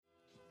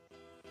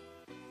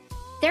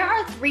There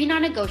are three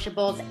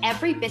non-negotiables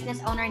every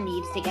business owner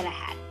needs to get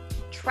ahead: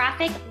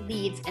 traffic,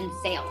 leads, and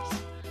sales.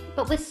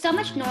 But with so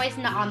much noise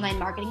in the online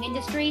marketing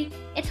industry,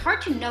 it's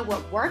hard to know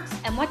what works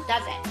and what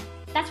doesn't.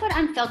 That's what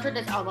Unfiltered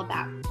is all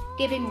about,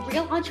 giving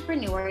real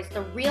entrepreneurs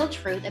the real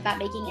truth about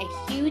making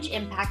a huge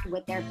impact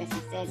with their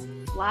businesses,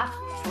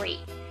 fluff-free.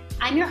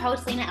 I'm your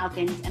host, Lena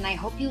Elkins, and I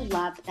hope you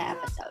love the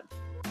episode.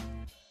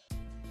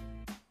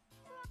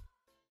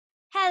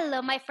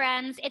 Hello, my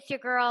friends. It's your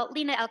girl,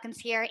 Lena Elkins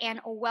here, and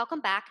welcome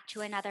back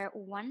to another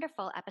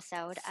wonderful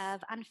episode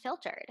of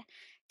Unfiltered.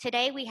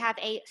 Today, we have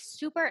a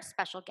super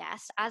special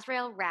guest,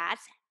 Azrael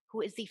Ratz, who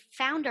is the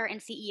founder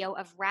and CEO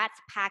of Ratz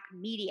Pack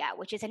Media,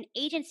 which is an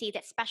agency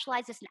that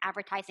specializes in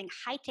advertising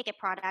high-ticket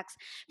products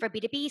for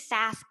B2B,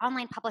 SaaS,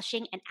 online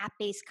publishing, and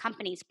app-based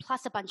companies,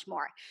 plus a bunch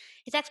more.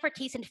 His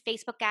expertise in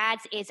Facebook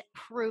ads is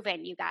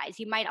proven, you guys.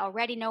 You might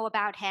already know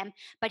about him,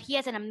 but he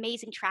has an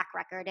amazing track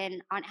record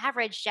and on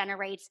average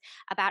generates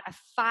about a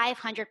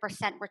 500%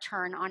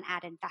 return on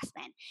ad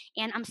investment.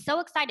 And I'm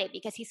so excited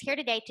because he's here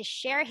today to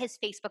share his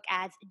Facebook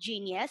ads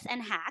genius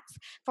and hacks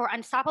for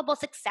unstoppable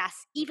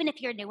success, even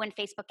if you're new in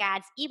Facebook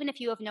ads, even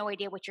if you have no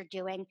idea what you're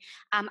doing.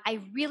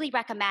 I really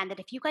recommend that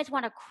if you guys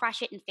want to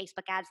crush it in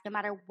Facebook ads, no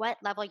matter what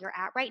level you're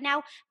at right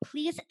now,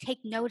 please take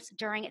notes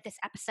during this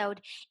episode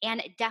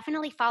and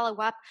definitely follow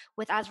up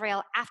with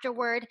Azrael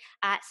afterward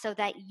so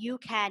that you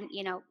can,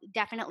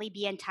 definitely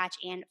be in touch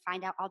and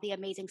find out all the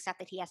amazing stuff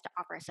that he has to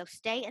offer. So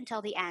stay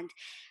until the end.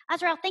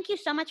 Azrael, thank you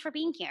so much for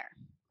being here.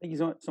 Thank you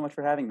so much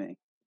for having me.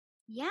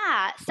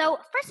 Yeah. So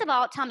first of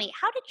all, tell me,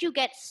 how did you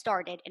get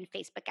started in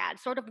Facebook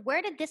ads? Sort of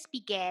where did this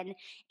begin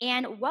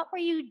and what were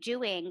you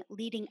doing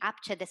leading up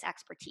to this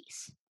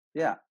expertise?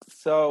 Yeah.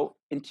 So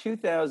in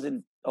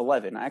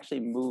 2011, I actually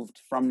moved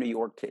from New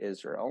York to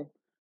Israel.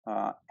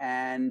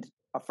 And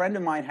a friend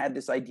of mine had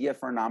this idea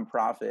for a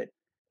nonprofit,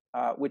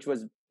 which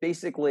was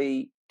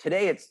basically,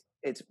 today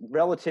it's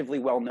relatively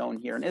well known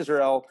here in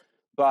Israel,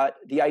 but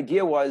the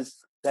idea was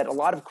that a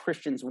lot of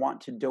Christians want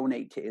to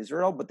donate to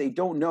Israel, but they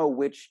don't know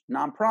which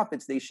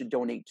nonprofits they should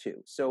donate to.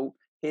 So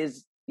the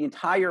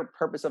entire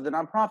purpose of the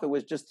nonprofit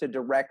was just to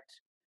direct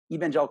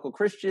evangelical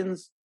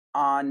Christians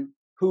on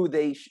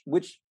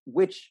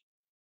which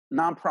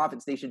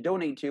nonprofits they should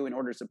donate to in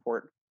order to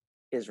support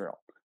Israel.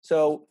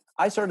 So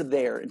I started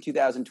there in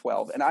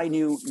 2012, and I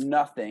knew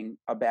nothing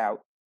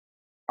about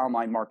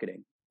online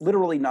marketing,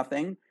 literally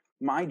nothing.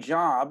 My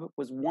job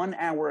was 1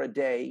 hour a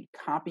day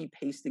copy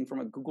pasting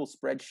from a Google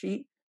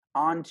spreadsheet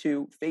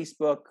onto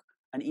Facebook,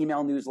 an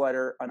email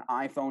newsletter, an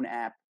iPhone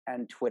app,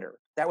 and Twitter.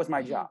 That was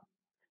my job.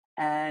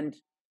 And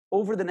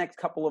over the next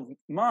couple of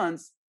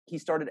months, he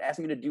started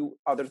asking me to do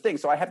other things.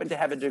 So I happen to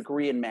have a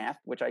degree in math,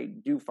 which I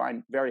do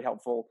find very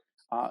helpful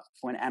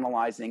when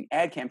analyzing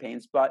ad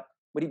campaigns. But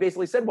what he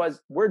basically said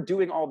was, we're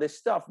doing all this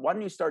stuff. Why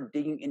don't you start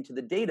digging into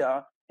the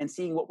data and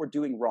seeing what we're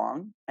doing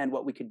wrong and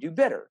what we could do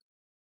better?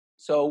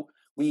 So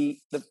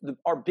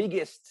our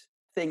biggest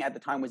thing at the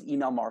time was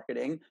email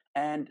marketing.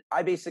 And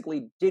I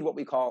basically did what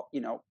we call,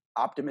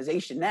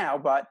 optimization now,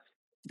 but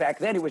back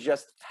then it was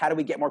just, how do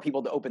we get more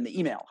people to open the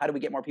email? How do we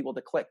get more people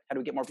to click? How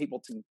do we get more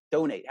people to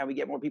donate? How do we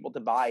get more people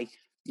to buy,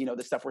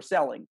 the stuff we're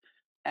selling?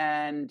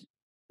 And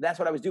that's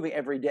what I was doing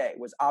every day,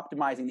 was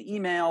optimizing the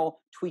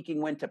email,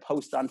 tweaking when to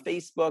post on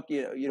Facebook.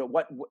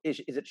 What is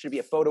it? Should it be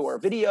a photo or a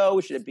video?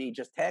 Should it be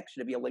just text?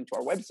 Should it be a link to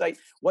our website?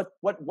 What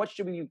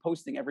should we be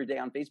posting every day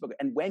on Facebook?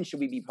 And when should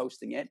we be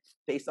posting it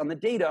based on the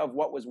data of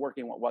what was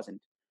working, what wasn't?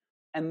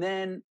 And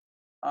then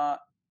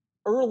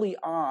early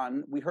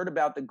on, we heard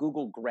about the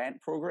Google Grant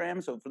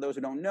Program. So for those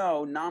who don't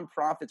know,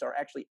 nonprofits are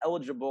actually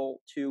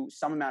eligible to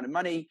some amount of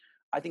money.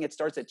 I think it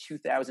starts at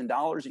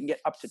 $2,000. You can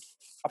get up to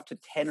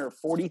 $10,000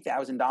 or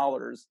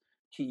 $40,000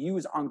 to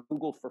use on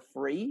Google for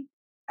free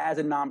as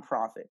a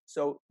nonprofit.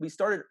 So we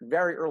started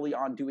very early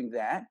on doing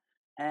that.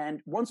 And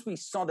once we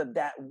saw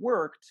that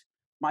worked,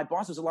 my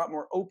boss was a lot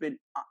more open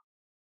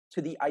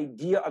to the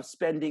idea of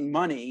spending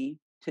money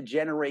to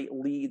generate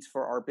leads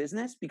for our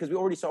business, because we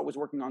already saw it was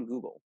working on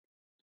Google.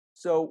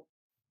 So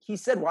he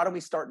said, why don't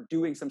we start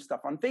doing some stuff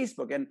on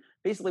Facebook? And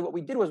basically what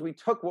we did was we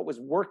took what was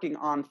working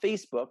on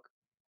Facebook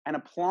and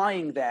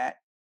applying that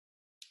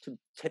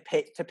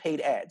to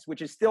paid ads,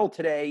 which is still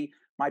today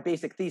my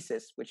basic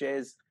thesis, which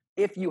is,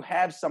 if you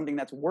have something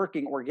that's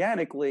working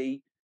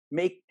organically,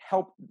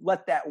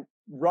 let that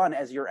run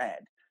as your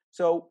ad.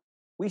 So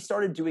we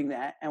started doing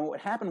that. And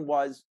what happened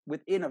was,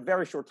 within a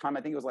very short time,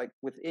 I think it was like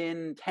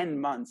within 10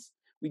 months,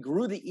 we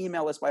grew the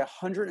email list by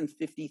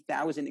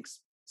 150,000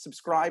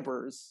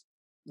 subscribers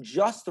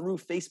just through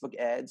Facebook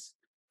ads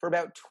for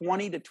about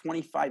 20 to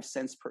 25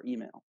 cents per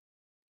email.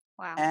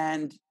 Wow.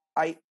 And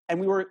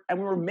we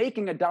were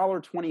making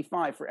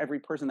 $1.25 for every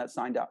person that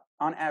signed up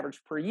on average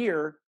per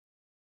year.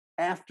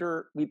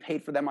 After we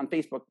paid for them on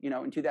Facebook,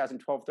 in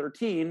 2012,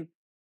 13,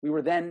 we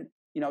were then,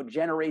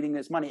 generating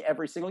this money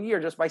every single year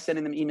just by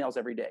sending them emails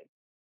every day.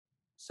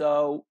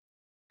 So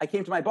I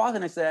came to my boss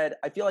and I said,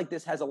 I feel like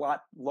this has a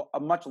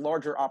much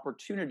larger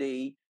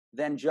opportunity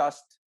than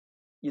just,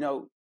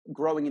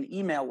 growing an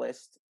email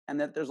list. and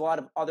that there's a lot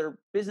of other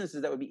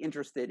businesses that would be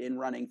interested in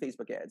running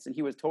Facebook ads. And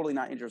he was totally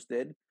not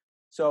interested.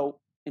 So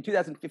in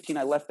 2015,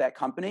 I left that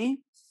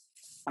company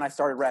and I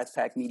started Rats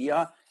Pack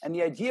Media. And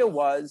the idea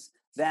was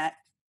that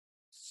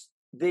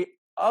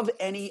of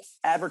any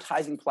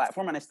advertising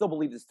platform, and I still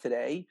believe this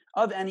today,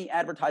 of any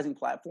advertising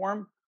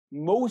platform,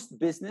 most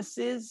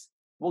businesses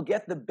will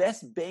get the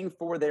best bang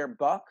for their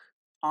buck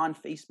on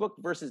Facebook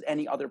versus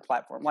any other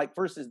platform, like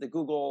versus the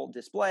Google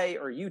display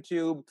or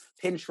YouTube,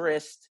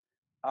 Pinterest,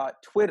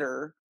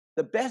 Twitter.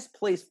 The best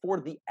place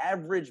for the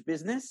average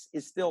business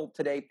is still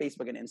today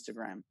Facebook and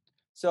Instagram.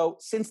 So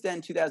since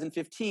then,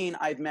 2015,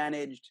 I've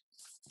managed,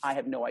 I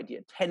have no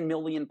idea, $10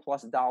 million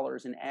plus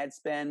in ad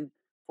spend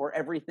for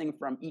everything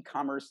from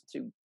e-commerce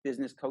to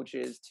business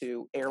coaches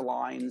to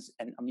airlines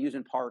and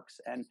amusement parks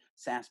and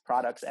SaaS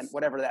products and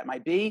whatever that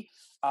might be,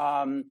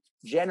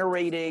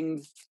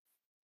 generating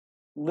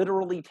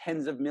literally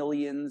tens of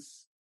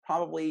millions,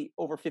 probably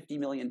over $50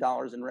 million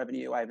in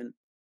revenue. I haven't,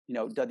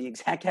 done the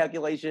exact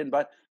calculation,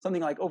 but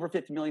something like over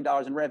 $50 million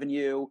in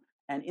revenue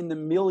and in the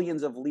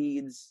millions of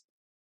leads,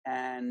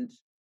 and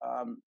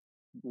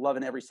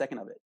loving every second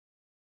of it.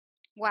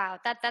 Wow,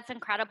 that's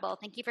incredible.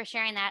 Thank you for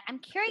sharing that. I'm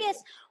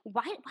curious,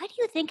 why do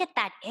you think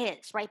that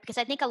is, right? Because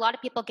I think a lot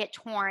of people get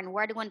torn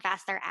where to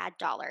invest their ad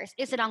dollars.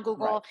 Is it on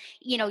Google?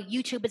 Right.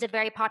 YouTube is a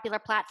very popular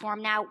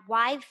platform now.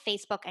 Why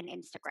Facebook and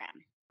Instagram?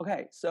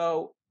 Okay,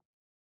 so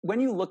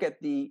when you look at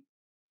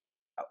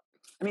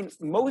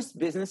most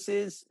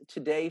businesses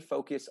today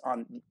focus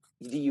on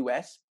the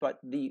U.S., but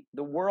the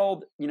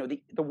world,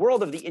 the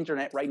world of the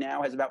internet right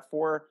now has about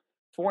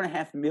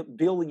 4.5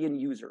 billion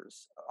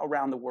users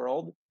around the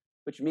world,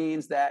 which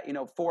means that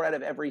 4 out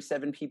of every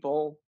 7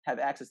 people have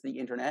access to the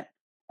internet.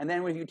 And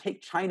then when you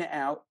take China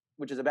out,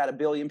 which is about 1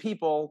 billion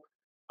people,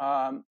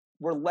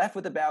 we're left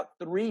with about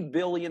 3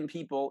 billion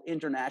people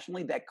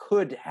internationally that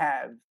could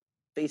have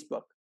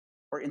Facebook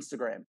or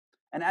Instagram.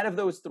 And out of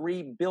those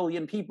 3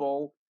 billion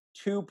people,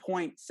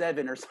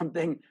 2.7 or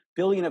something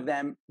billion of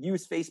them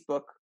use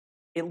Facebook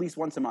at least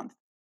once a month.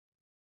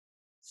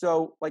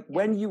 So like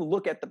when you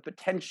look at the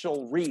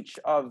potential reach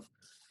of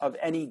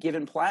any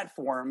given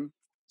platform,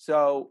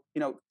 so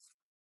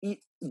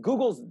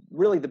Google's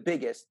really the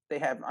biggest. They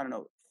have, I don't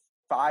know,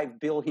 5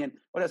 billion,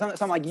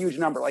 some like huge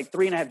number, like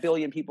 3.5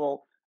 billion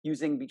people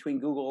using between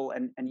Google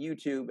and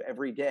YouTube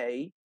every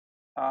day.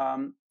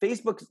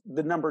 Facebook's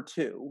the number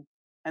 2.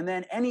 And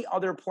then any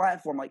other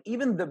platform, like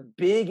even the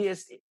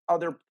biggest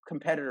other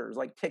competitors,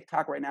 like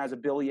TikTok right now is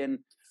 1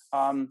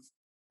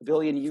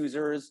 billion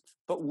users,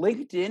 but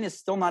LinkedIn is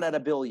still not at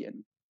 1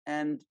 billion,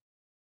 and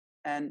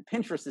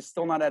Pinterest is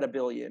still not at 1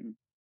 billion,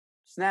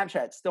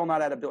 Snapchat still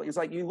not at 1 billion. It's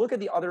like you look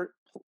at the other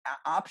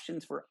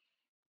options for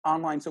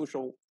online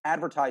social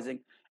advertising,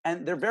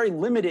 and they're very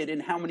limited in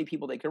how many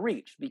people they can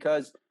reach,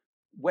 because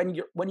when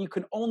you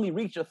can only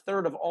reach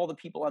 1/3 of all the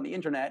people on the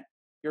internet,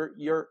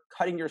 you're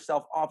cutting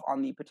yourself off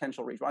on the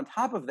potential reach. On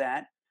top of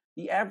that,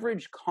 the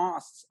average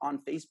costs on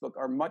Facebook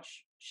are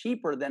much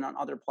cheaper than on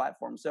other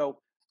platforms.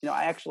 So,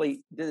 I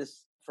actually did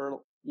this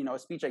for, a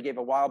speech I gave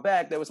a while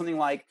back. There was something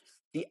like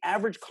the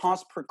average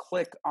cost per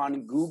click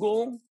on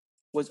Google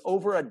was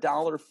over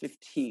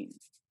 $1.15.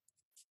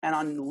 And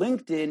on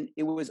LinkedIn,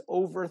 it was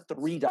over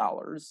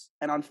 $3.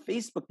 And on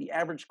Facebook, the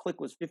average click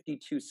was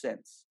 52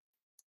 cents.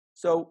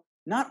 So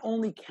not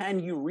only can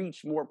you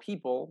reach more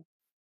people,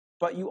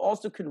 but you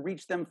also can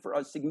reach them for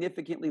a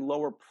significantly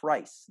lower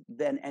price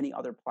than any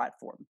other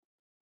platform.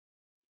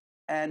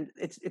 And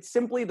it's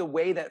simply the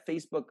way that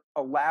Facebook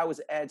allows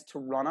ads to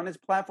run on its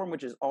platform,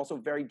 which is also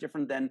very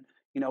different than,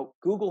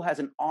 Google has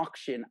an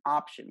auction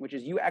option, which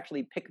is you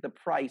actually pick the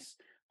price,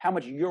 how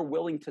much you're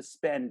willing to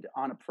spend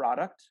on a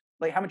product,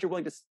 like how much you're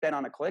willing to spend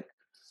on a click,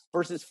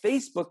 versus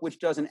Facebook, which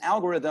does an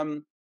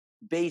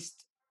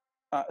algorithm-based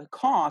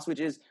cost, which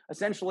is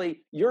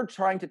essentially you're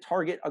trying to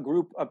target a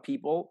group of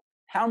people.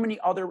 How many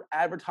other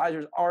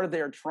advertisers are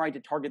there trying to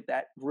target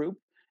that group?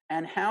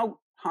 And how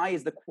high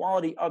is the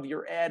quality of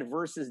your ad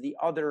versus the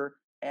other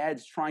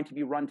ads trying to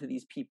be run to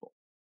these people?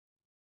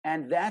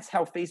 And that's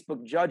how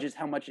Facebook judges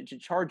how much it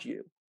should charge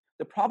you.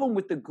 The problem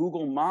with the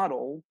Google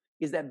model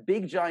is that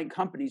big giant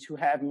companies who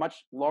have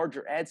much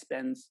larger ad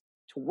spends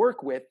to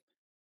work with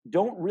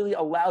don't really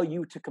allow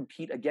you to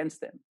compete against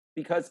them.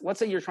 Because let's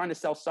say you're trying to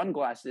sell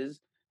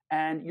sunglasses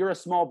and you're a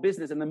small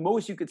business and the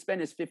most you could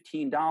spend is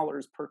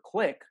 $15 per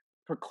click.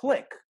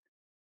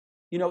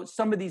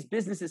 Some of these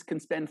businesses can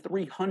spend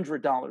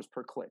 $300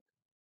 per click.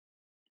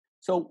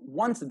 So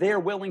once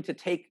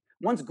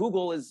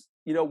Google is,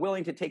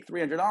 willing to take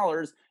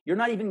 $300, you're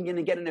not even going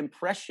to get an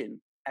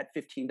impression at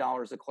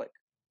 $15 a click,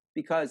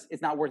 because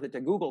it's not worth it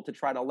to Google to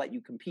try to let you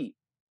compete.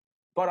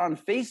 But on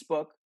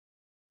Facebook,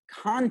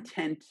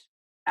 content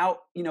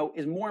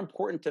is more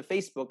important to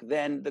Facebook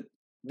than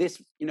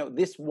this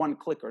one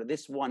click or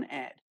this one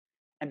ad.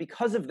 And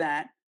because of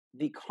that,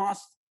 the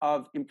cost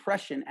of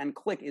impression and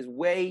click is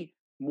way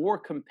more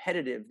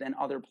competitive than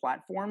other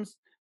platforms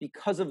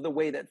because of the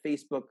way that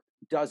Facebook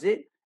does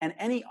it. And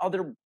any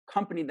other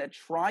company that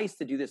tries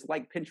to do this,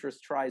 like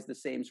Pinterest tries the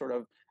same sort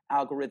of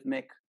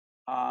algorithmic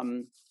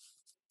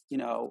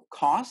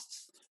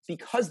costs,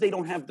 because they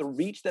don't have the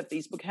reach that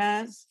Facebook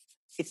has.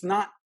 It's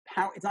not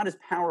as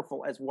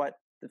powerful as what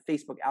the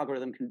Facebook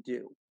algorithm can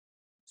do.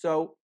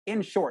 So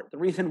in short, the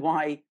reason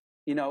why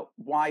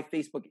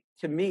Facebook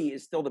to me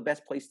is still the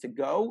best place to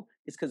go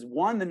is because,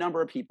 one, the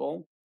number of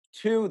people,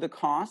 two, the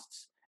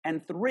costs,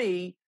 and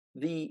three,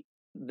 the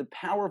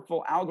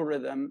powerful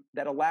algorithm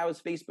that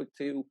allows Facebook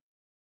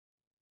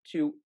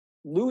to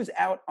lose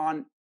out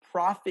on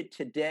profit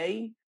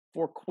today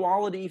for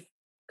quality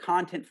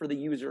content for the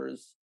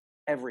users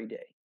every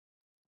day.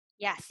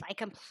 Yes, I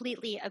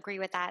completely agree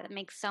with that. That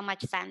makes so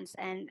much sense.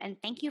 And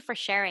thank you for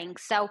sharing.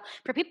 So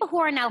for people who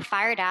are now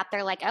fired up,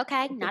 they're like,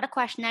 okay, not a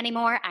question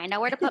anymore. I know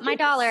where to put my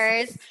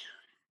dollars.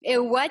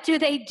 What do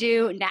they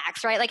do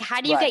next, right? Like, how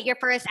do you Right, get your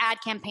first ad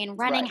campaign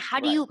running?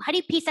 right, right. How do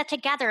you piece that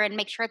together and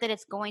make sure that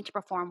it's going to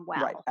perform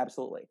Right, well?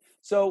 absolutely.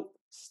 So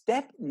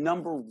step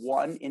number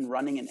one in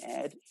running an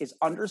ad is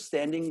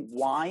understanding,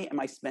 why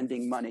am I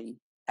spending money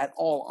at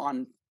all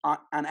on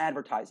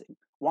advertising?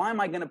 Why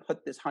am I going to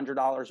put this $100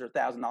 or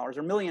 $1,000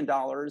 or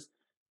 $1,000,000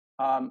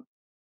 um,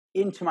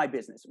 into my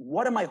business?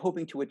 What am I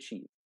hoping to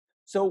achieve?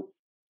 So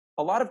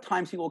a lot of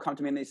times people will come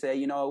to me and they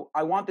say,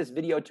 I want this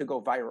video to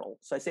go viral.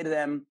 So I say to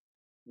them,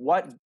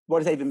 what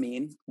does that even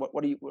mean?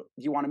 Do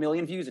you want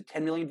 1,000,000 views, a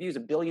 10 million views, a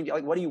billion?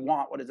 Like, what do you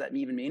want? What does that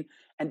even mean?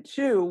 And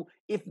two,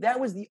 if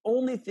that was the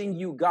only thing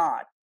you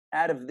got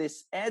out of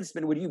this ad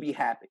spend, would you be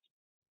happy?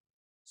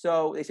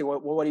 So they say, well,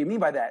 what do you mean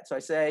by that? So I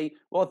say,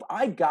 well, if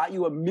I got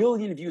you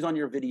 1,000,000 views on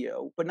your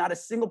video, but not a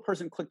single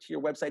person clicked to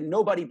your website,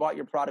 nobody bought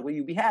your product, would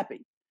you be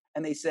happy?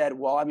 And they said,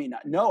 well, I mean,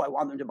 no, I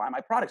want them to buy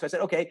my product. So I said,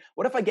 okay,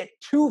 what if I get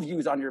 2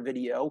 views on your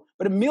video,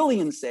 but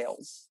 1,000,000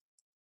 sales?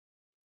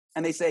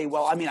 And they say,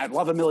 well, I mean, I'd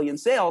love 1,000,000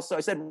 sales. So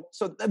I said,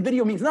 so the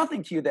video means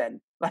nothing to you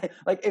then. Like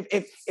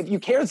if you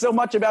cared so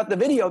much about the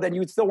video, then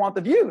you'd still want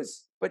the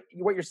views. But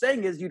what you're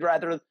saying is you'd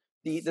rather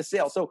the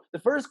sale. So the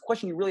first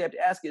question you really have to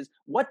ask is,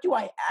 what do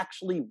I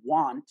actually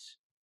want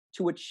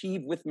to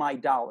achieve with my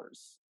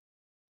dollars?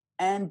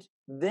 And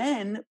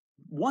then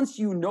once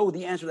you know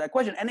the answer to that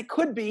question, and it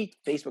could be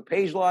Facebook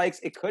page likes,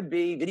 it could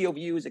be video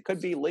views, it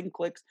could be link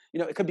clicks,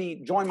 it could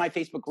be join my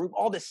Facebook group,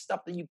 all this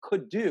stuff that you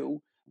could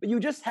do, but you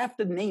just have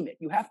to name it.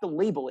 You have to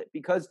label it,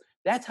 because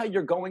that's how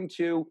you're going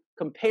to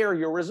compare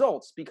your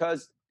results.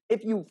 Because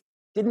if you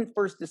didn't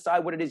first decide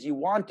what it is you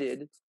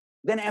wanted,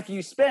 then after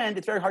you spend,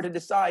 it's very hard to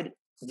decide,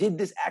 did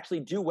this actually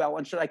do well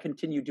and should I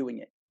continue doing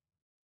it?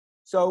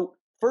 So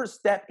first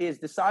step is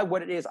decide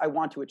what it is I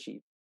want to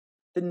achieve.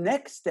 The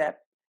next step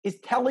is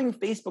telling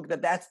Facebook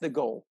that that's the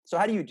goal. So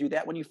how do you do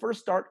that? When you first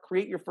start,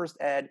 create your first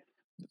ad,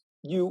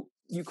 you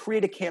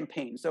create a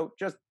campaign. So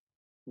just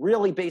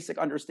really basic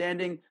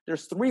understanding,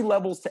 there's 3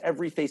 levels to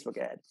every Facebook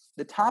ad.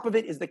 The top of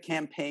it is the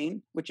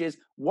campaign, which is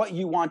what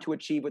you want to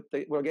achieve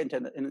we'll get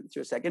into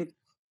a second.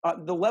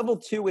 The level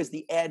 2 is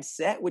the ad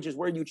set, which is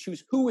where you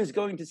choose who is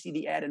going to see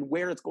the ad and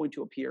where it's going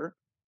to appear.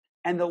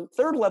 And the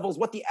third level is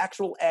what the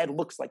actual ad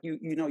looks like.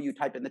 You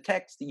type in the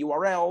text, the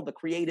URL, the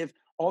creative,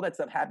 all that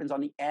stuff happens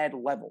on the ad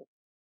level.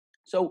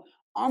 So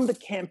on the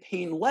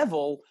campaign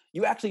level,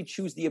 you actually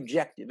choose the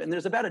objective. And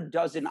there's about a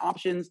dozen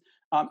options,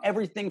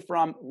 everything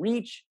from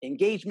reach,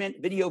 engagement,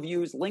 video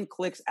views, link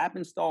clicks, app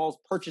installs,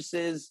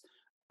 purchases,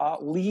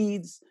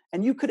 leads.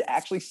 And you could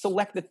actually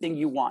select the thing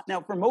you want.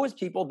 Now, for most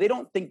people, they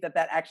don't think that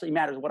actually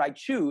matters what I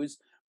choose.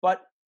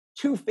 But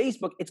to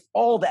Facebook, it's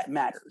all that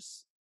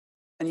matters.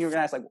 And you're going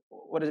to ask, like,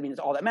 what does it mean it's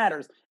all that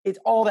matters? It's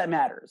all that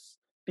matters.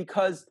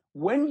 Because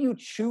when you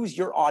choose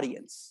your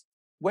audience,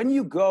 when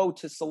you go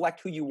to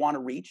select who you want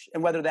to reach,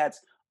 and whether that's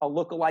a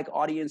lookalike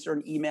audience or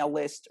an email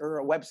list or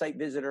a website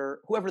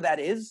visitor, whoever that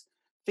is,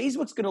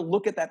 Facebook's going to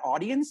look at that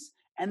audience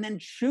and then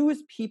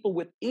choose people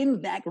within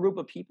that group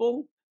of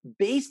people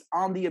based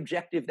on the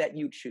objective that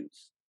you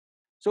choose.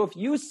 So if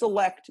you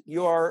select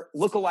your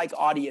lookalike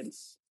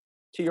audience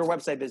to your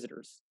website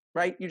visitors,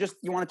 right? You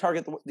want to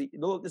target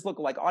this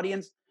lookalike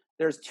audience.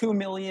 There's 2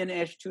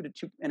 million-ish, 2 to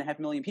 2.5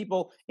 million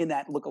people in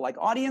that lookalike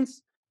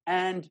audience,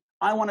 and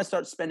I want to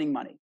start spending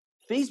money.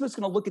 Facebook's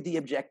going to look at the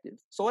objective.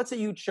 So let's say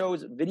you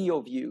chose video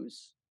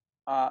views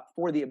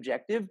for the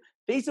objective.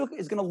 Facebook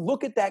is going to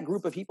look at that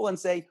group of people and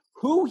say,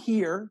 who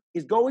here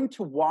is going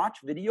to watch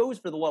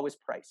videos for the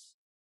lowest price?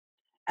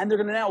 And they're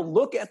going to now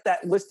look at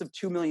that list of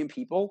 2 million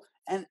people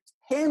and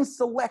hand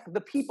select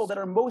the people that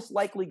are most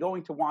likely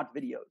going to watch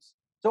videos.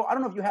 So I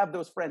don't know if you have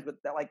those friends, but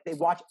that they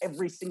watch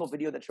every single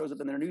video that shows up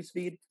in their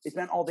newsfeed. They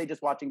spend all day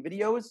just watching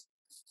videos.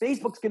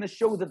 Facebook's going to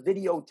show the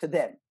video to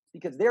them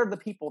because they're the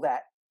people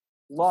that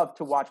love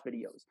to watch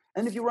videos.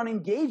 And if you run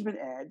engagement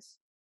ads,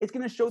 it's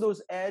going to show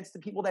those ads to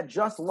people that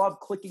just love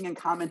clicking and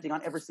commenting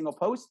on every single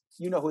post.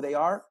 You know who they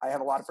are. I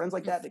have a lot of friends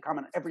like that. They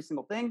comment on every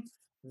single thing.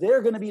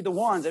 They're going to be the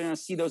ones that are going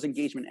to see those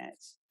engagement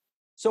ads.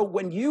 So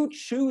when you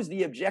choose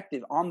the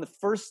objective on the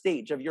first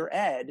stage of your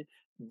ad,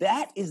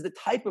 that is the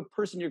type of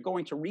person you're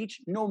going to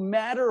reach, no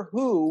matter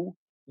who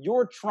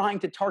you're trying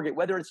to target,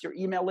 whether it's your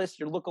email list,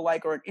 your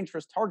lookalike, or an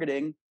interest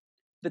targeting.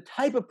 The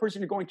type of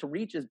person you're going to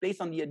reach is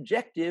based on the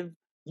objective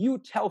you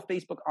tell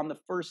Facebook on the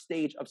first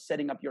stage of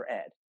setting up your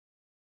ad.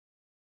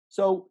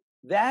 So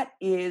that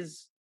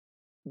is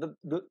the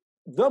the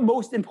the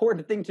most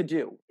important thing to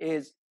do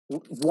is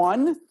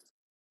one,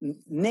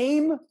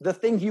 name the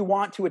thing you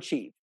want to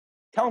achieve.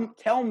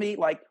 Tell me,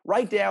 like,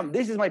 write down,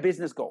 this is my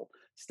business goal.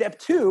 Step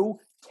two,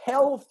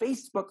 tell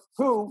Facebook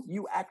who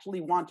you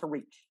actually want to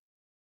reach.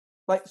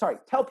 Like, sorry,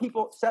 tell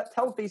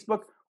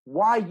Facebook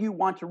why you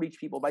want to reach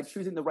people by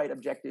choosing the right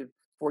objective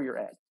for your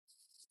ad.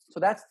 So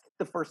that's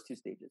the first two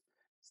stages.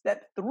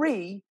 Step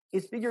three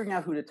is figuring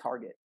out who to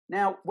target.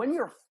 Now, when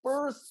you're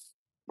first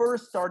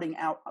starting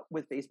out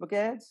with Facebook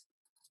ads,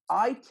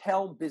 I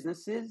tell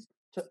businesses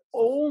to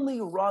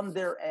only run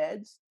their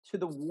ads to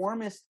the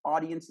warmest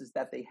audiences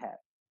that they have.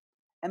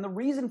 And the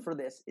reason for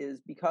this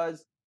is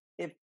because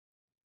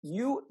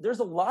there's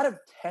a lot of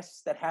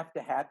tests that have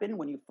to happen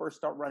when you first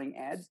start running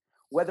ads,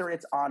 whether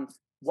it's on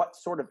what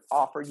sort of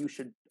offer you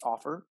should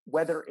offer,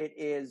 whether it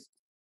is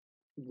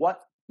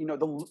what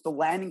the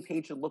landing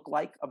page should look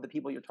like of the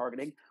people you're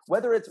targeting,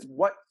 whether it's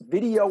what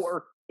video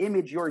or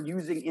image you're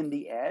using in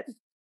the ad,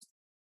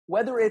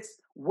 whether it's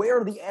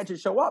where the ad should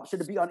show up. Should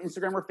it be on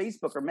Instagram or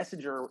Facebook or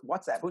Messenger or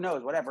WhatsApp? Who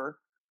knows? Whatever.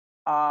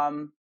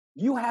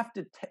 You have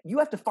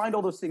to find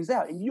all those things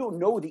out, and you don't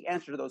know the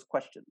answer to those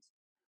questions.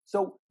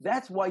 So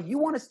that's why you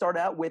want to start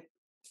out with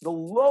the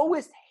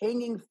lowest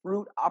hanging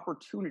fruit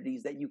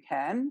opportunities that you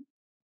can,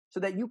 so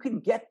that you can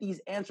get these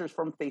answers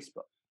from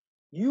Facebook.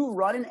 You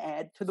run an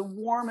ad to the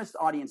warmest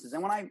audiences.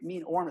 And when I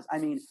mean warmest, I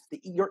mean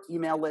your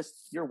email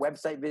list, your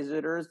website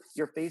visitors,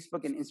 your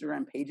Facebook and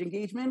Instagram page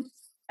engagement.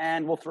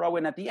 And we'll throw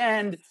in at the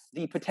end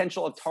the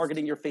potential of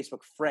targeting your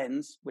Facebook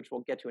friends, which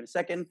we'll get to in a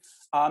second.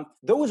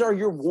 Those are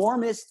your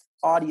warmest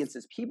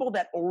audiences, people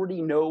that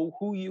already know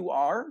who you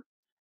are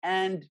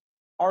and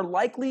are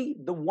likely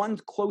the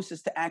ones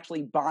closest to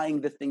actually buying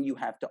the thing you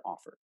have to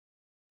offer.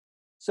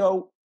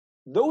 So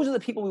those are the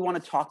people we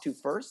want to talk to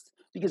first,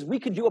 because we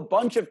could do a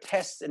bunch of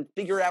tests and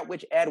figure out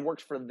which ad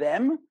works for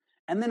them,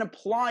 and then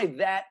apply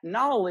that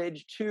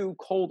knowledge to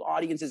cold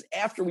audiences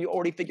after we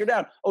already figured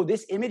out, oh,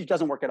 this image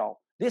doesn't work at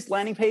all. This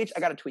landing page, I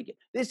got to tweak it.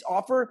 This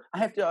offer, I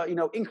have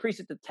to, increase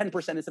it to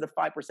 10% instead of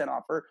 5%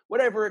 offer,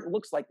 whatever it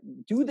looks like.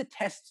 Do the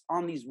tests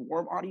on these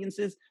warm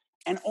audiences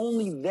and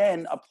only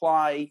then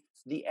apply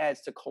the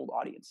ads to cold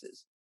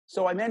audiences.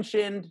 So I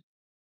mentioned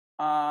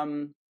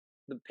the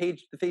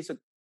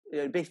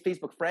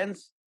Facebook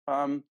friends.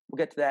 We'll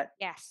get to that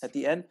at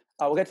the end.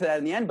 We'll get to that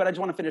in the end, but I just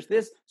want to finish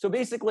this. So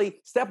basically,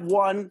 step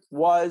one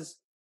was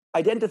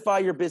identify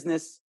your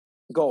business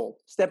goal.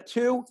 Step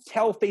two,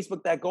 tell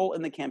Facebook that goal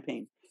in the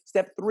campaign.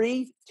 Step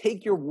three,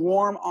 take your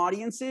warm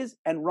audiences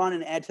and run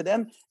an ad to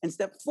them. And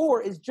step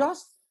four is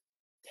just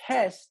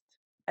test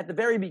at the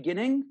very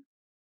beginning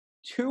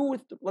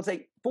let's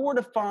say 4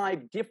 to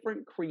 5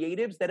 different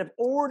creatives that have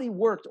already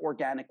worked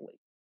organically.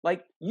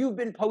 Like, you've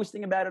been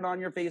posting about it on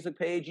your Facebook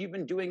page. You've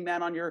been doing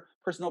that on your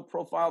personal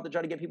profile to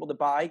try to get people to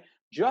buy.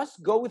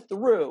 Just go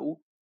through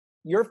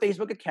your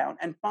Facebook account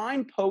and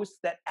find posts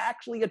that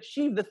actually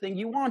achieve the thing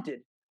you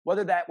wanted,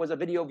 whether that was a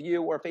video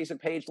view or a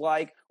Facebook page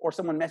like, or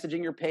someone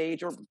messaging your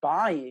page or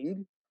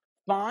buying.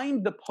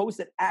 Find the posts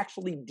that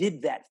actually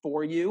did that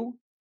for you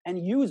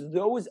and use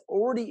those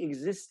already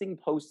existing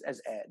posts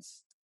as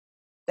ads.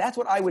 That's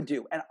what I would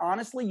do. And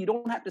honestly, you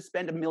don't have to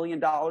spend $1 million.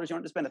 You don't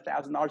have to spend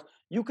 $1,000.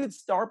 You could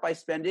start by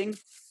spending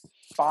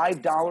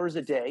 $5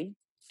 a day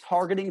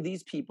targeting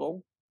these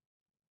people.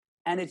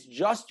 And it's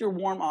just your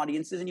warm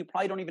audiences. And you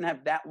probably don't even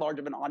have that large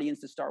of an audience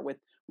to start with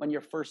when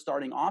you're first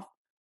starting off.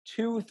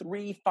 $2,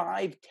 $3,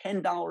 $5,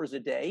 $10 a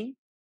day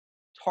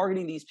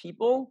targeting these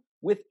people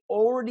with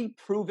already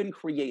proven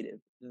creative.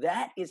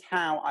 That is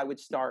how I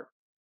would start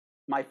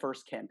my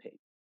first campaign.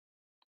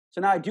 So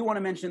now I do want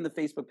to mention the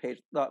Facebook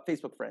page,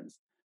 Facebook friends.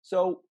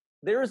 So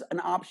there's an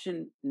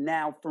option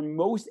now for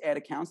most ad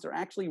accounts. They're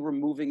actually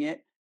removing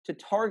it to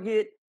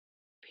target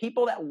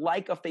people that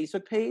like a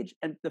Facebook page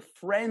and the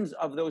friends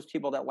of those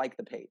people that like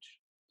the page.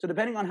 So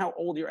depending on how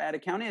old your ad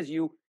account is,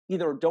 you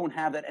either don't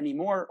have that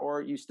anymore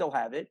or you still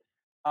have it.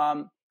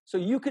 So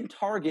you can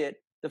target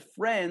the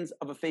friends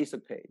of a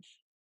Facebook page,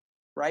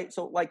 right?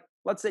 So like,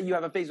 let's say you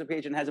have a Facebook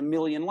page and has 1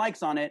 million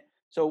likes on it.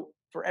 So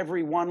for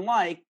every one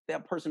like,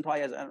 that person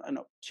probably has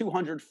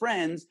 200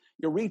 friends.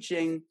 You're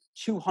reaching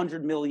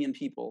 200 million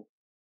people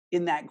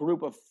in that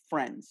group of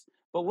friends.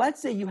 But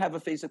let's say you have a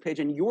Facebook page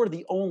and you're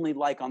the only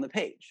like on the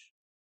page.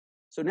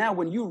 So now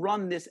when you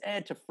run this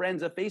ad to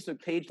friends of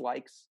Facebook page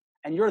likes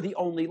and you're the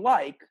only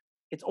like,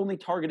 it's only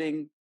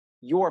targeting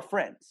your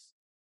friends.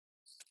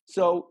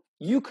 So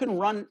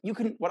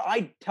what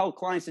I tell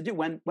clients to do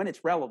when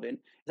it's relevant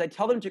is I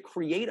tell them to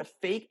create a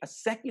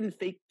second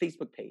fake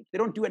Facebook page. They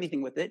don't do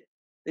anything with it.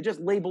 They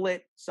just label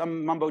it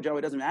some mumbo jumbo,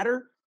 it doesn't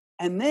matter.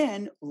 And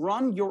then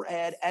run your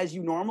ad as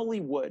you normally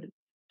would,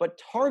 but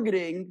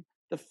targeting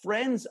the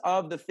friends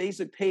of the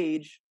Facebook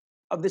page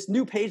of this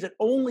new page that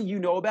only you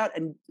know about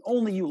and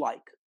only you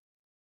like.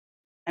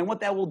 And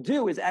what that will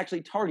do is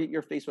actually target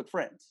your Facebook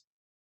friends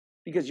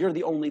because you're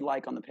the only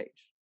like on the page.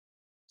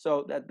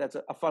 So that's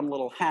a fun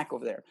little hack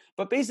over there.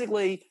 But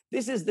basically,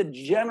 this is the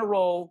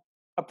general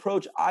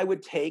approach I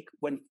would take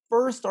when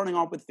first starting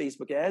off with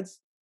Facebook ads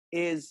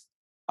is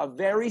a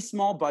very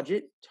small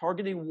budget,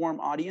 targeting warm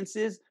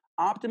audiences,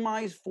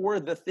 optimize for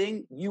the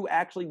thing you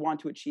actually want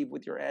to achieve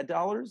with your ad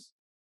dollars,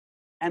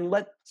 and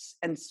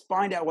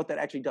find out what that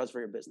actually does for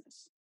your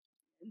business.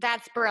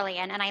 That's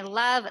brilliant. And I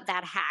love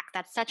that hack.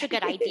 That's such a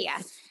good idea.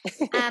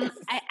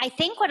 I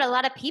think what a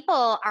lot of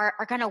people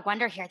are going to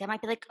wonder here, they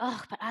might be like,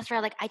 oh, but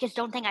Azra, like, I just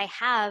don't think I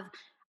have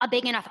a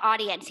big enough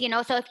audience,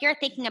 So if you're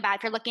thinking about,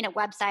 if you're looking at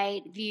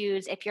website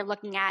views, if you're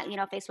looking at,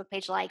 Facebook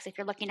page likes, if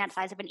you're looking at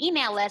size of an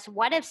email list,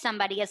 what if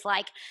somebody is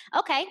like,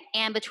 okay,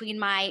 and between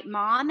my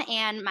mom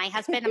and my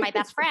husband and my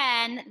best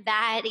friend,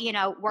 that,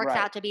 works Right.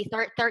 out to be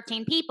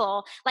 13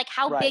 people, like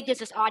how Right. big does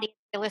this audience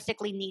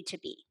realistically need to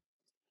be?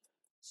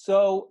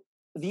 So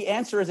the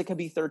answer is it could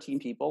be 13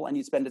 people and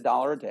you spend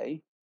 $1 a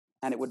day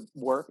and it would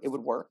work. It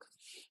would work.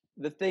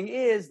 The thing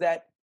is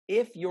that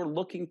if you're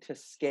looking to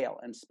scale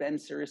and spend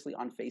seriously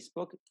on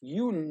Facebook,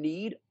 you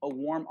need a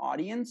warm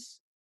audience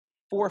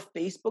for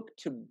Facebook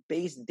to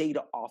base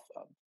data off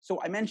of.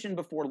 So I mentioned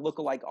before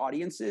lookalike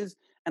audiences,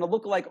 and a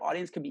lookalike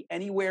audience can be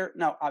anywhere.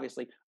 Now,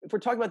 obviously, if we're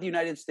talking about the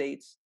United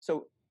States,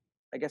 so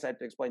I guess I have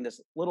to explain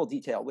this little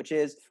detail, which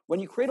is when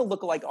you create a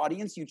lookalike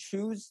audience, you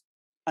choose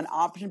an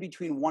option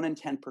between 1 and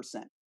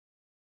 10%.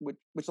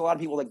 Which a lot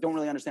of people like don't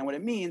really understand what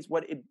it means.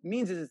 What it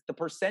means is the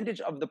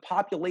percentage of the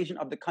population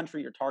of the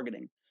country you're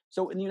targeting.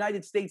 So in the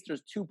United States,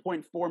 there's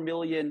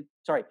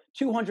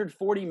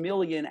 240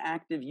 million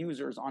active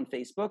users on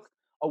Facebook.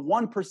 A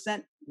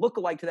 1%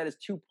 lookalike to that is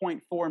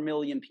 2.4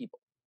 million people.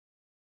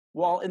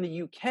 While in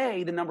the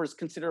UK, the number is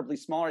considerably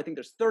smaller. I think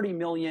there's 30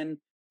 million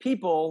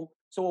people.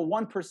 So a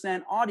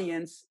 1%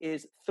 audience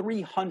is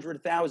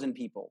 300,000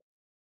 people,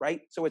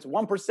 right? So it's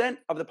 1%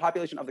 of the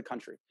population of the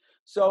country.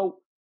 So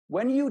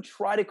when you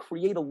try to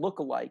create a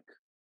lookalike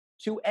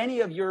to any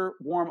of your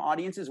warm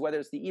audiences, whether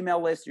it's the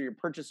email list or your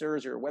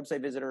purchasers or your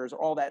website visitors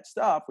or all that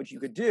stuff, which you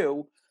could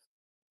do,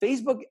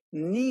 Facebook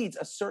needs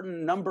a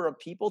certain number of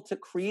people to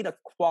create a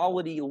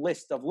quality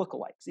list of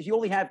lookalikes. If you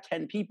only have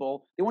 10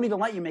 people, they won't even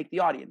let you make the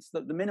audience.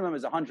 The minimum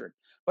is 100.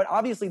 But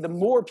obviously, the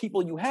more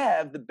people you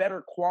have, the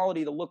better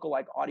quality the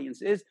lookalike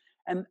audience is.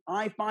 And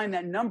I find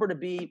that number to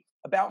be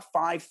about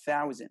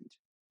 5,000.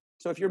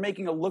 So if you're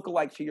making a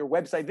lookalike to your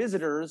website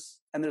visitors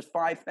and there's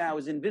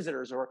 5,000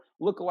 visitors, or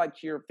lookalike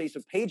to your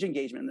Facebook page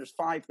engagement and there's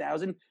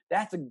 5,000,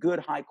 that's a good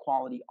high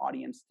quality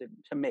audience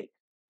to make.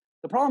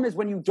 The problem is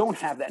when you don't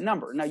have that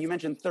number. Now you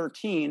mentioned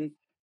 13,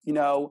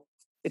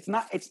 it's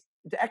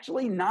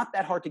actually not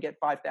that hard to get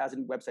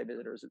 5,000 website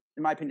visitors.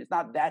 In my opinion, it's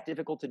not that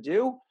difficult to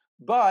do,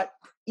 but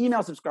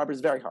email subscribers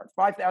is very hard.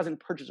 5,000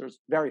 purchasers,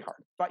 very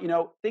hard. But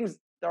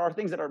there are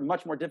things that are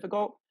much more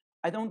difficult.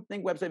 I don't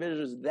think website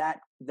visitors is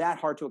that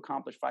hard to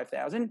accomplish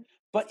 5,000.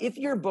 But if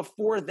you're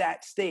before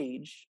that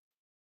stage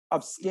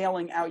of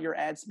scaling out your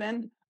ad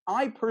spend,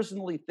 I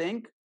personally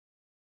think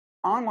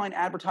online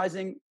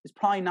advertising is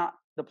probably not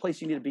the place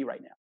you need to be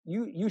right now.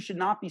 You should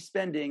not be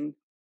spending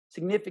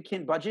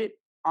significant budget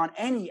on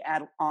any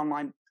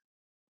online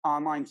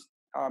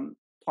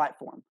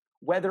platform,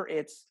 whether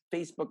it's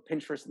Facebook,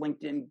 Pinterest,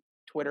 LinkedIn,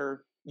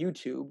 Twitter,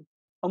 YouTube,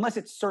 unless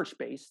it's search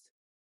based.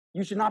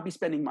 You should not be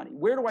spending money.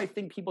 Where do I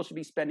think people should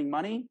be spending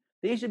money?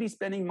 They should be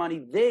spending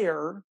money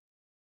there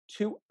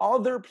to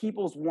other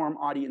people's warm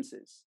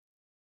audiences.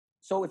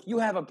 So if you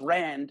have a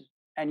brand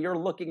and you're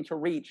looking to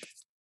reach,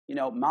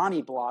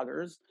 mommy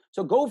bloggers,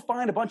 so go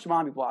find a bunch of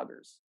mommy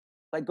bloggers.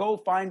 Like go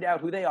find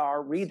out who they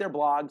are, read their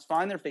blogs,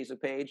 find their Facebook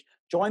page,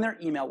 join their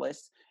email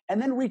list, and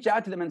then reach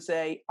out to them and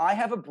say, I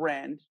have a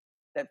brand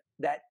that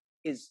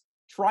is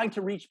trying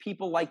to reach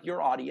people like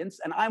your audience,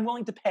 and I'm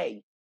willing to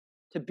pay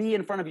to be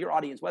in front of your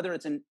audience, whether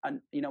it's an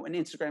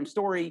Instagram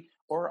story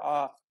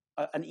or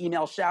an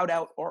email shout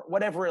out or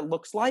whatever it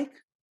looks like,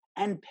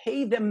 and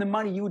pay them the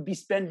money you would be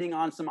spending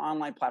on some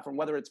online platform,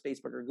 whether it's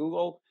Facebook or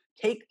Google.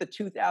 Take the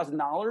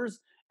 $2,000,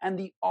 and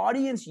the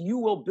audience you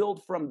will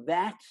build from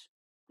that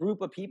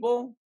group of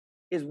people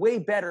is way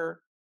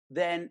better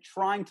than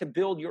trying to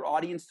build your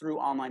audience through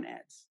online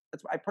ads.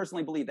 I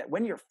personally believe that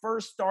when you're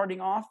first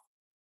starting off,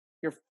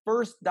 your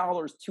first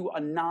dollars to a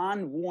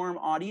non-warm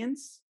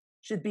audience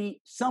should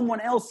be someone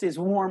else's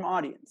warm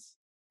audience.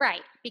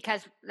 Right,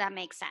 because that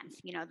makes sense.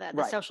 The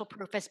Right. social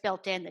proof is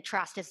built in, the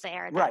trust is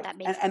there. Right. That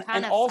makes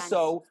and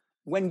also,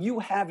 when you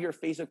have your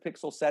Facebook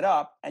pixel set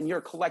up and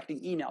you're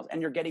collecting emails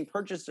and you're getting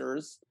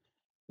purchasers,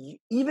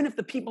 even if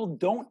the people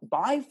don't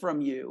buy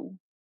from you,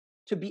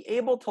 to be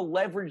able to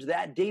leverage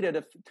that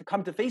data to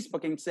come to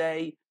Facebook and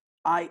say,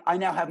 I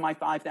now have my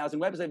 5,000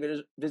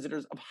 website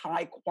visitors of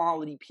high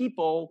quality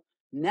people.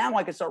 Now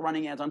I can start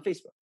running ads on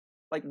Facebook.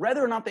 Like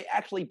whether or not they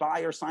actually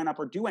buy or sign up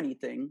or do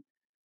anything,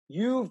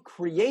 you've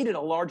created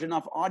a large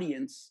enough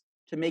audience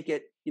to make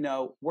it,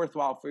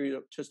 worthwhile for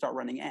you to start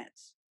running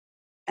ads.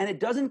 And it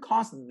doesn't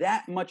cost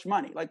that much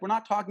money. Like we're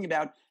not talking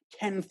about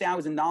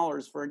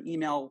 $10,000 for an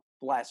email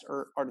blast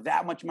or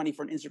that much money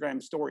for an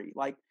Instagram story.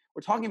 Like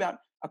we're talking about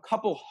a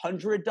couple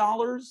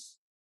 $100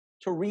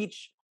 to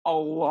reach a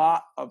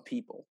lot of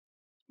people.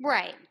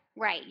 Right.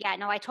 Yeah,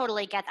 no, I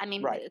totally get.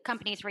 Right.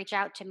 Companies reach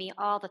out to me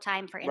all the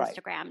time for Right.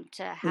 Instagram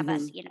to have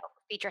us,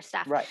 feature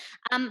stuff. Right.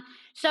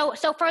 So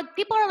for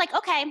people who are like,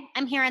 okay,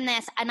 I'm hearing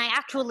this and I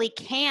actually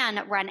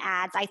can run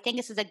ads. I think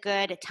this is a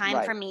good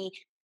time for Right. me.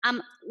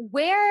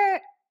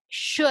 Where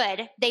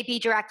should they be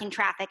directing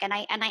traffic? And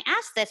I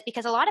ask this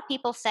because a lot of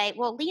people say,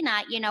 well,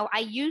 Lena, I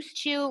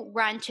used to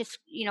run to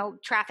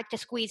traffic to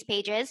squeeze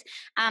pages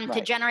to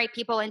Right. generate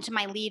people into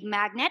my lead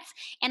magnets,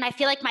 and I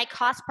feel like my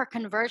cost per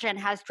conversion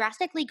has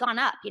drastically gone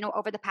up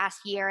over the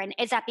past year. And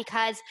is that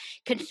because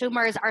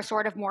consumers are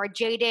sort of more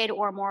jaded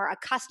or more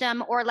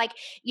accustomed, or like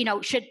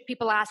should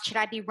people ask, should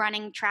I be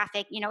running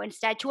traffic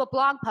instead to a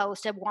blog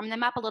post to warm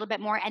them up a little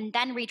bit more and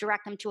then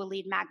redirect them to a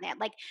lead magnet?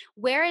 Like,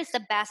 where is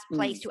the best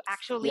place Mm. to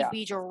actually Yeah.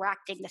 be directing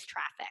this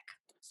traffic?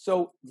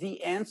 So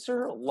the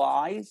answer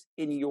lies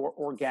in your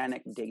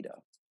organic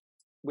data,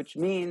 which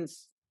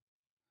means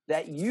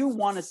that you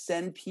want to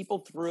send people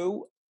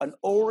through an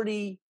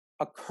already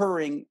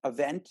occurring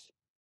event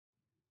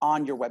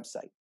on your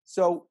website.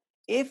 So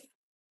if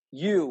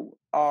you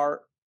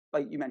are,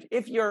 like you mentioned,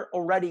 if you're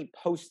already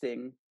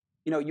posting,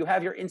 you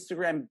have your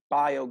Instagram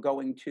bio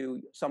going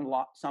to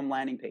some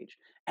landing page,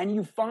 and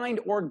you find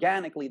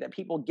organically that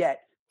people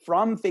get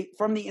from the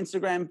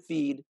Instagram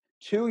feed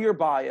to your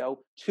bio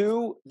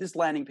to this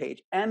landing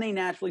page, and they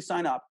naturally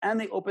sign up, and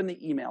they open the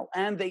email,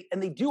 and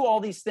they do all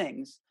these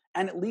things,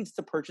 and it leads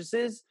to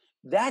purchases.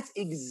 That's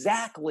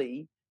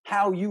exactly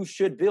how you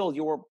should build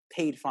your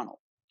paid funnel.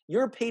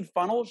 Your paid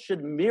funnel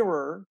should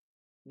mirror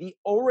the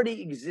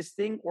already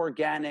existing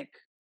organic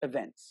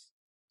events.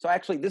 So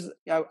actually, this is,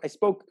 I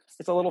spoke,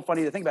 it's a little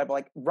funny to think about, but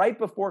like right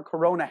before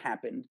Corona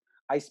happened,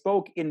 I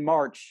spoke in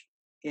March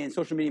in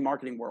Social Media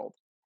Marketing World.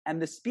 And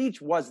the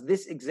speech was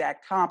this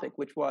exact topic,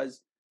 which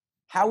was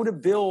how to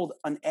build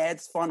an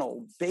ads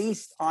funnel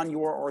based on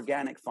your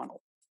organic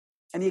funnel.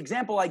 And the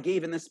example I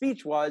gave in the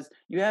speech was,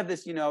 you have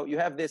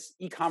this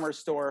e-commerce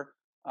store,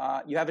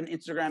 you have an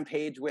Instagram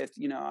page with,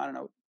 I don't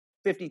know,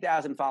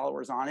 50,000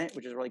 followers on it,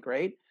 which is really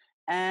great.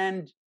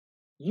 And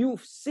you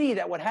see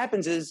that what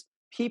happens is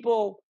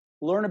people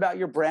learn about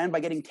your brand by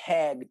getting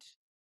tagged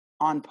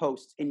on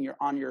posts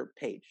on your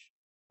page.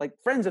 Like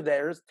friends of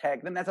theirs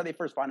tag them. That's how they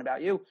first find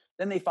about you.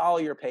 Then they follow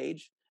your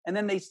page, and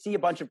then they see a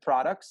bunch of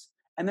products,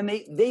 and then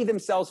they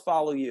themselves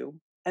follow you.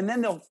 And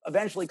then they'll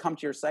eventually come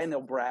to your site and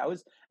they'll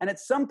browse. And at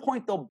some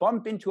point they'll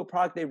bump into a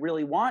product they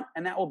really want,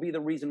 and that will be the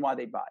reason why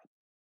they buy.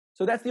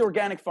 So that's the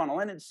organic funnel.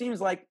 And it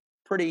seems like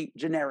pretty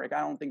generic.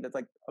 I don't think that's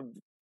I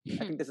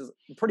think this is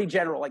pretty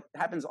general, like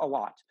happens a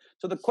lot.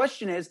 So the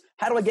question is,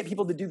 how do I get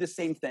people to do the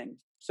same thing?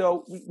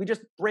 So we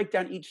just break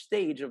down each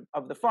stage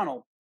of the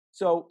funnel.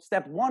 So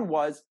step one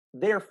was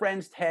their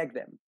friends tag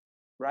them,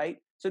 right?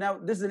 So now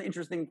this is an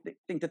interesting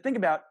thing to think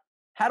about.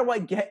 How do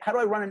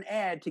I run an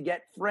ad to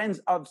get friends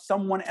of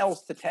someone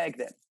else to tag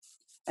them?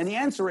 And the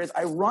answer is,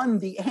 I run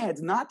the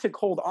ads not to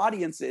cold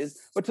audiences,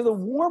 but to the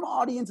warm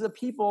audience of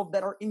people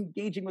that are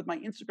engaging with my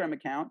Instagram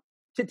account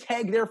to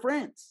tag their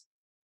friends.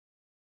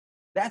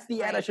 That's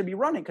the ad I should be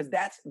running, because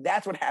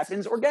that's what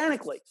happens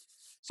organically.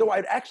 So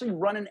I'd actually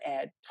run an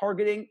ad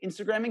targeting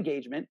Instagram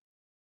engagement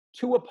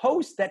to a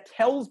post that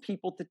tells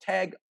people to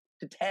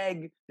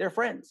tag their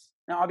friends.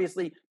 Now,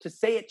 obviously, to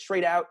say it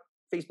straight out,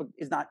 Facebook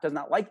does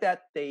not like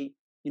that. They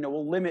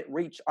will limit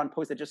reach on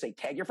posts that just say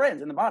tag your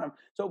friends in the bottom.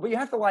 So, but you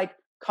have to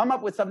come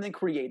up with something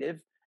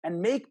creative and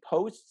make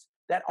posts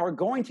that are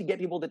going to get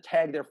people to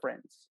tag their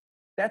friends.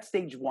 That's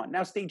stage one.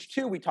 Now, stage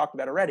two, we talked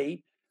about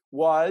already,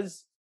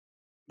 was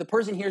the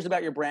person hears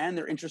about your brand,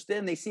 they're interested,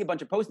 and they see a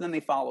bunch of posts, and then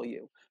they follow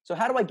you. So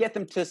how do I get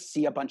them to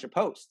see a bunch of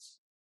posts?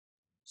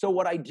 So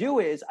what I do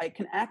is I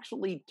can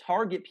actually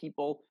target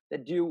people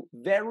that do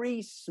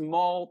very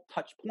small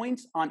touch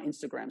points on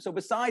Instagram. So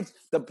besides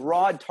the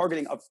broad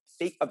targeting of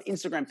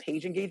Instagram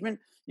page engagement,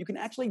 you can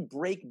actually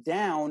break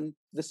down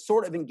the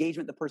sort of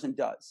engagement the person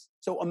does.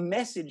 So a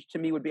message to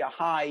me would be a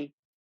high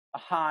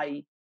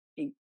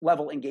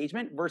level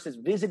engagement versus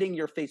visiting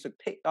your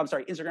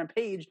Instagram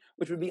page,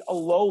 which would be a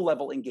low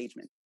level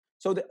engagement.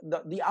 So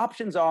the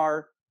options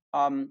are,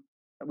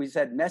 we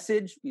said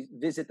message,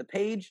 visit the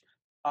page,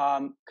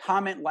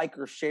 comment, like,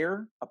 or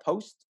share a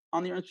post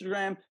on your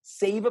Instagram,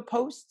 save a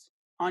post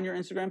on your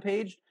Instagram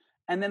page.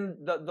 And then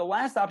the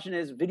last option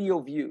is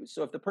video views.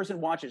 So if the person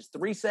watches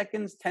 3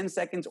 seconds, 10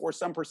 seconds, or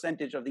some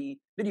percentage of the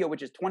video,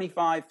 which is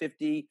 25,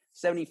 50,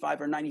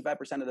 75, or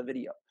 95% of the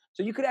video.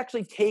 So you could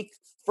actually take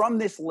from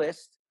this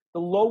list the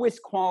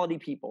lowest quality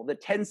people, the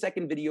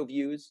 10-second video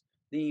views,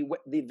 the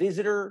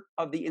visitor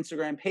of the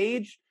Instagram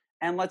page,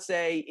 and let's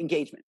say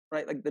engagement,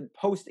 right? Like the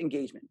post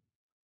engagement.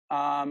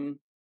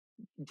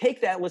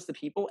 Take that list of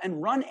people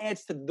and run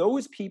ads to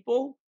those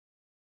people,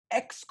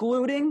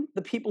 excluding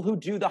the people who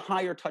do the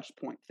higher touch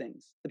point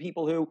things, the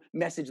people who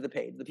message the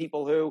page, the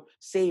people who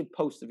save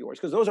posts of yours,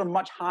 because those are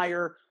much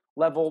higher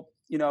level,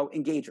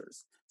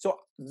 engagers. So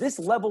this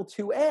level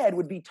 2 ad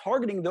would be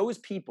targeting those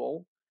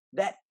people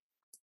that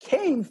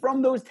came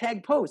from those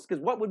tagged posts,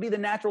 because what would be the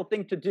natural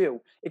thing to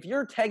do? If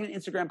you're tagging an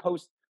Instagram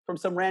post from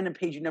some random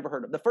page you never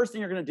heard of, the first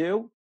thing you're going to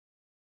do,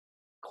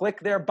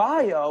 click their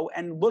bio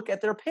and look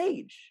at their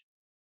page.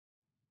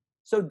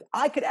 So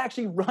I could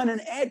actually run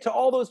an ad to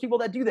all those people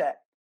that do that.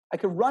 I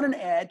could run an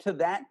ad to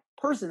that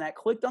person that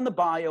clicked on the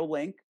bio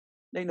link,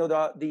 they know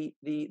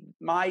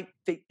my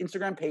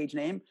Instagram page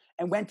name,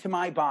 and went to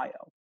my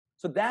bio.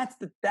 So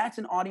that's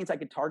an audience I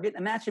could target,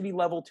 and that should be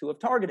level 2 of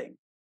targeting.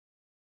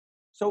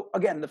 So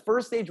again, the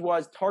first stage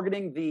was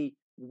targeting the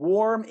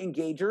warm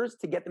engagers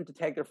to get them to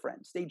tag their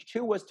friends. Stage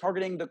 2 was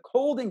targeting the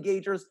cold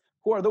engagers,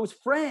 who are those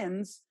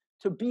friends,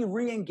 to be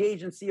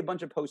re-engaged and see a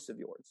bunch of posts of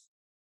yours.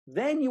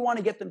 Then you want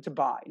to get them to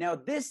buy. Now,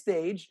 at this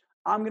stage,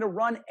 I'm going to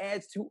run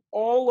ads to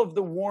all of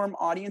the warm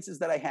audiences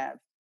that I have.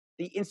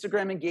 The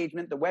Instagram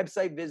engagement, the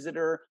website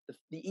visitor,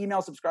 the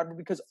email subscriber,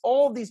 because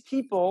all of these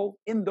people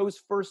in those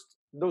first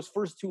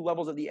 2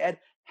 levels of the ad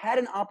had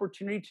an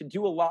opportunity to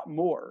do a lot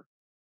more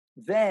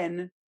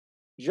than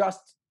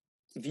just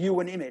view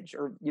an image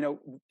or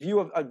view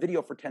a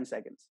video for 10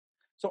 seconds.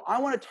 So I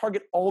want to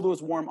target all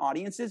those warm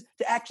audiences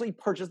to actually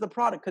purchase the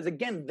product, because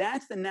again,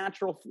 that's the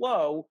natural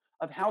flow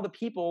of how the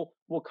people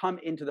will come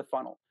into the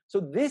funnel. So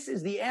this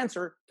is the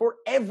answer for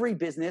every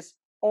business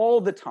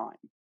all the time.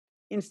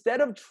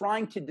 Instead of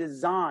trying to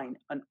design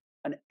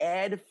an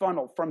ad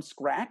funnel from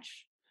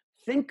scratch,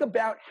 think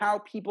about how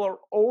people are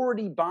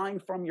already buying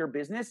from your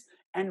business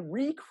and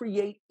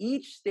recreate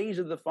each stage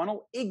of the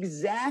funnel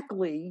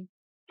exactly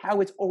how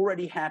it's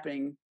already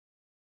happening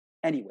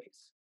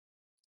anyways.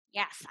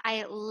 Yes,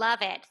 I love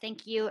it.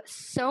 Thank you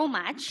so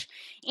much.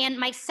 And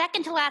my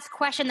second to last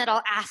question that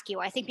I'll ask you,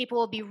 I think people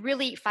will be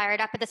really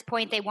fired up at this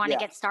point. They want to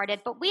get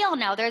started, but we all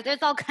know there's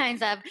all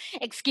kinds of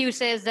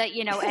excuses that,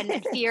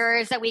 and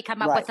fears that we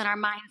come up with in our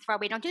minds for why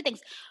we don't do things.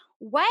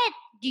 What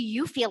do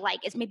you feel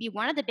like is maybe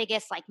one of the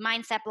biggest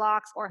mindset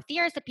blocks or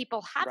fears that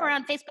people have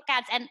around Facebook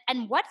ads?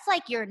 And what's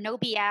your no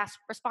BS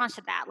response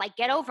to that?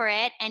 Get over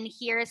it, and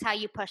here's how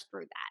you push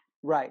through that.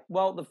 Right.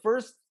 Well, the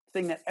first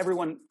thing that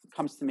everyone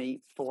comes to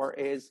me for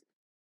is,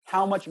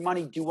 how much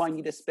money do I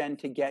need to spend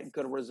to get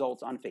good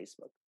results on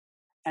Facebook?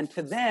 And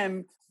to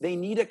them, they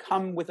need to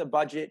come with a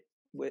budget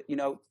with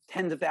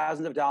tens of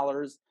thousands of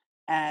dollars,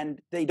 and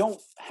they don't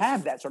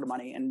have that sort of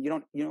money. And you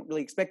don't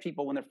really expect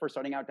people when they're first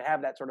starting out to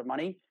have that sort of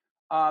money.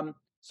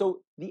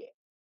 So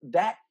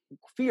that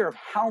fear of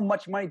how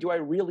much money do I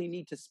really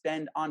need to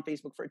spend on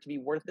Facebook for it to be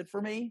worth it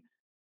for me?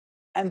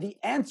 And the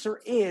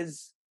answer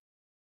is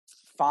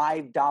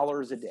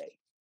 $5 a day.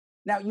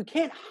 Now, you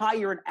can't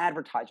hire an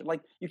advertiser.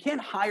 You can't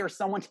hire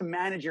someone to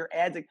manage your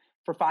ads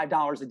for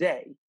 $5 a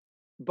day,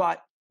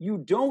 but you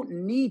don't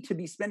need to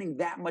be spending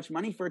that much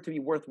money for it to be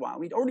worthwhile.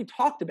 We'd already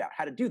talked about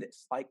how to do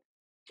this.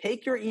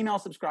 Take your email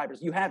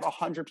subscribers. You have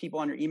 100 people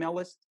on your email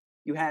list.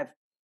 You have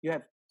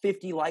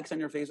 50 likes on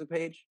your Facebook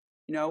page.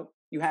 You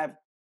have,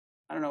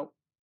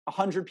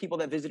 100 people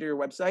that visited your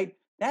website.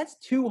 That's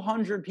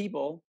 200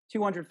 people,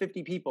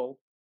 250 people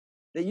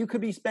that you could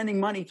be spending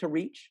money to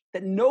reach,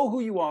 that know who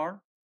you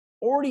are,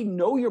 already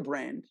know your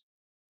brand,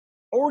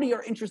 already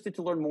are interested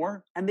to learn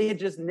more, and they had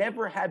just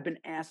never had been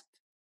asked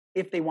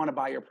if they want to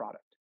buy your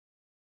product.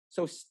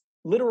 So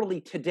literally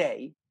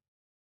today,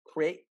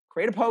 create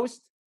a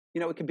post.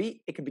 It could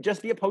be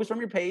just be a post from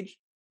your page.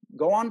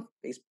 Go on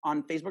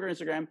Facebook or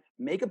Instagram,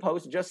 make a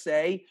post, just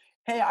say,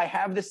 hey, I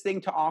have this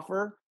thing to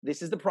offer.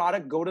 This is the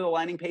product. Go to the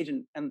landing page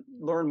and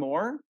learn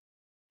more.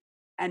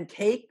 And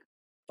take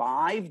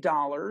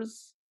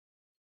 $5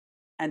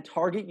 and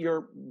target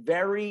your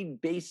very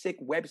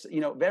basic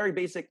website, very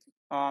basic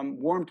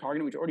warm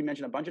targeting, which I already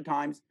mentioned a bunch of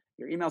times,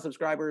 your email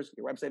subscribers,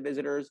 your website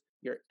visitors,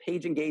 your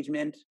page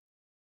engagement.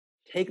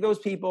 Take those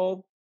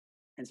people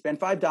and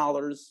spend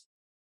 $5,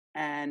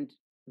 and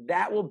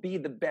that will be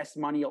the best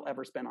money you'll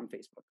ever spend on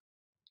Facebook.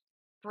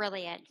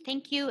 Brilliant.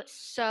 Thank you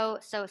so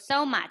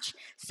much.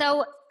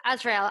 So,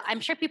 Azrael,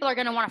 I'm sure people are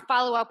going to want to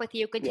follow up with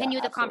you,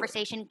 continue the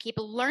conversation, keep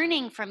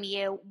learning from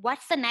you.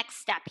 What's the next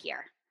step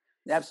here?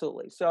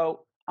 Absolutely.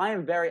 So I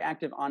am very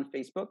active on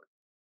Facebook,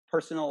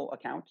 personal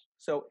account.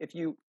 So if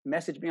you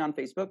message me on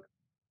Facebook,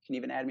 you can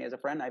even add me as a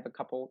friend. I have a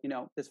couple,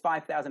 this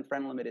 5,000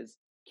 friend limit is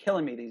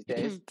killing me these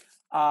days.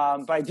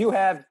 But I do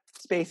have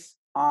space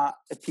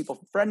if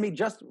people friend me,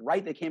 just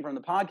right. They came from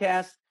the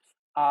podcast.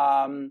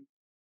 And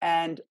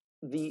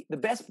the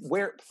best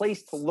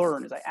place to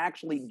learn is I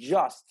actually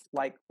just,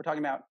 we're talking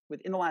about,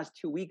 within the last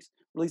 2 weeks,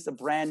 released a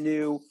brand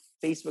new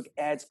Facebook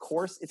ads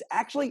course. It's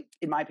actually,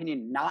 in my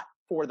opinion, not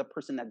for the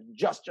person that's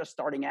just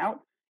starting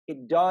out.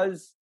 It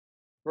does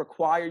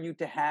require you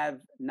to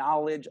have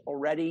knowledge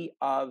already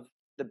of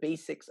the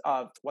basics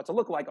of what's a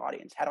lookalike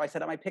audience. How do I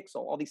set up my pixel?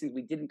 All these things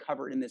we didn't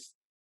cover in this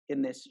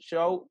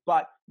show.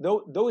 But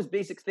those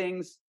basic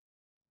things,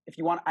 if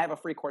you want, I have a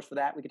free course for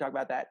that. We can talk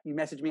about that. You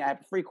message me. I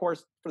have a free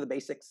course for the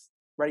basics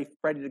ready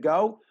to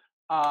go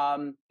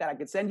that I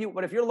could send you.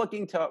 But if you're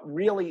looking to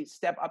really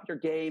step up your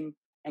game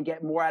and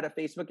get more out of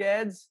Facebook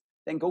ads,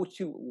 then go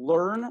to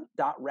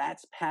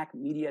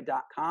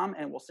learn.ratspackmedia.com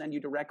and we'll send you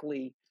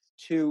directly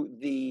to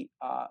the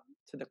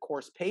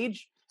course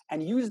page,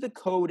 and use the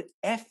code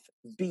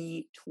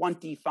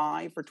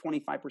FB25 for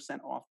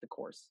 25% off the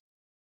course.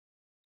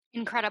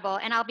 Incredible.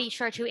 And I'll be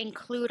sure to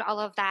include all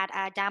of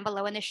that down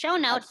below in the show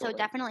notes. Absolutely. So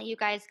definitely you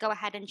guys go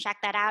ahead and check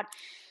that out.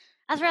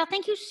 Azrael,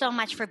 thank you so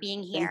much for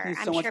being here. Thank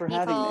you so much for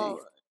having me.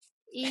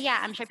 Yeah,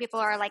 I'm sure people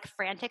are like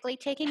frantically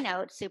taking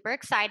notes, super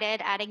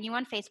excited, adding you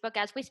on Facebook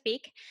as we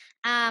speak.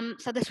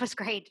 So this was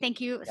great. Thank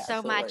you Yeah,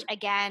 so much absolutely.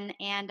 again.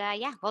 And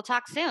yeah, we'll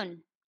talk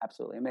soon.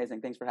 Absolutely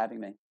amazing. Thanks for having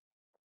me.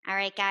 All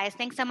right, guys.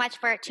 Thanks so much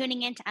for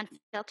tuning in to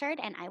Unfiltered,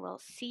 and I will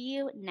see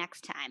you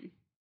next time.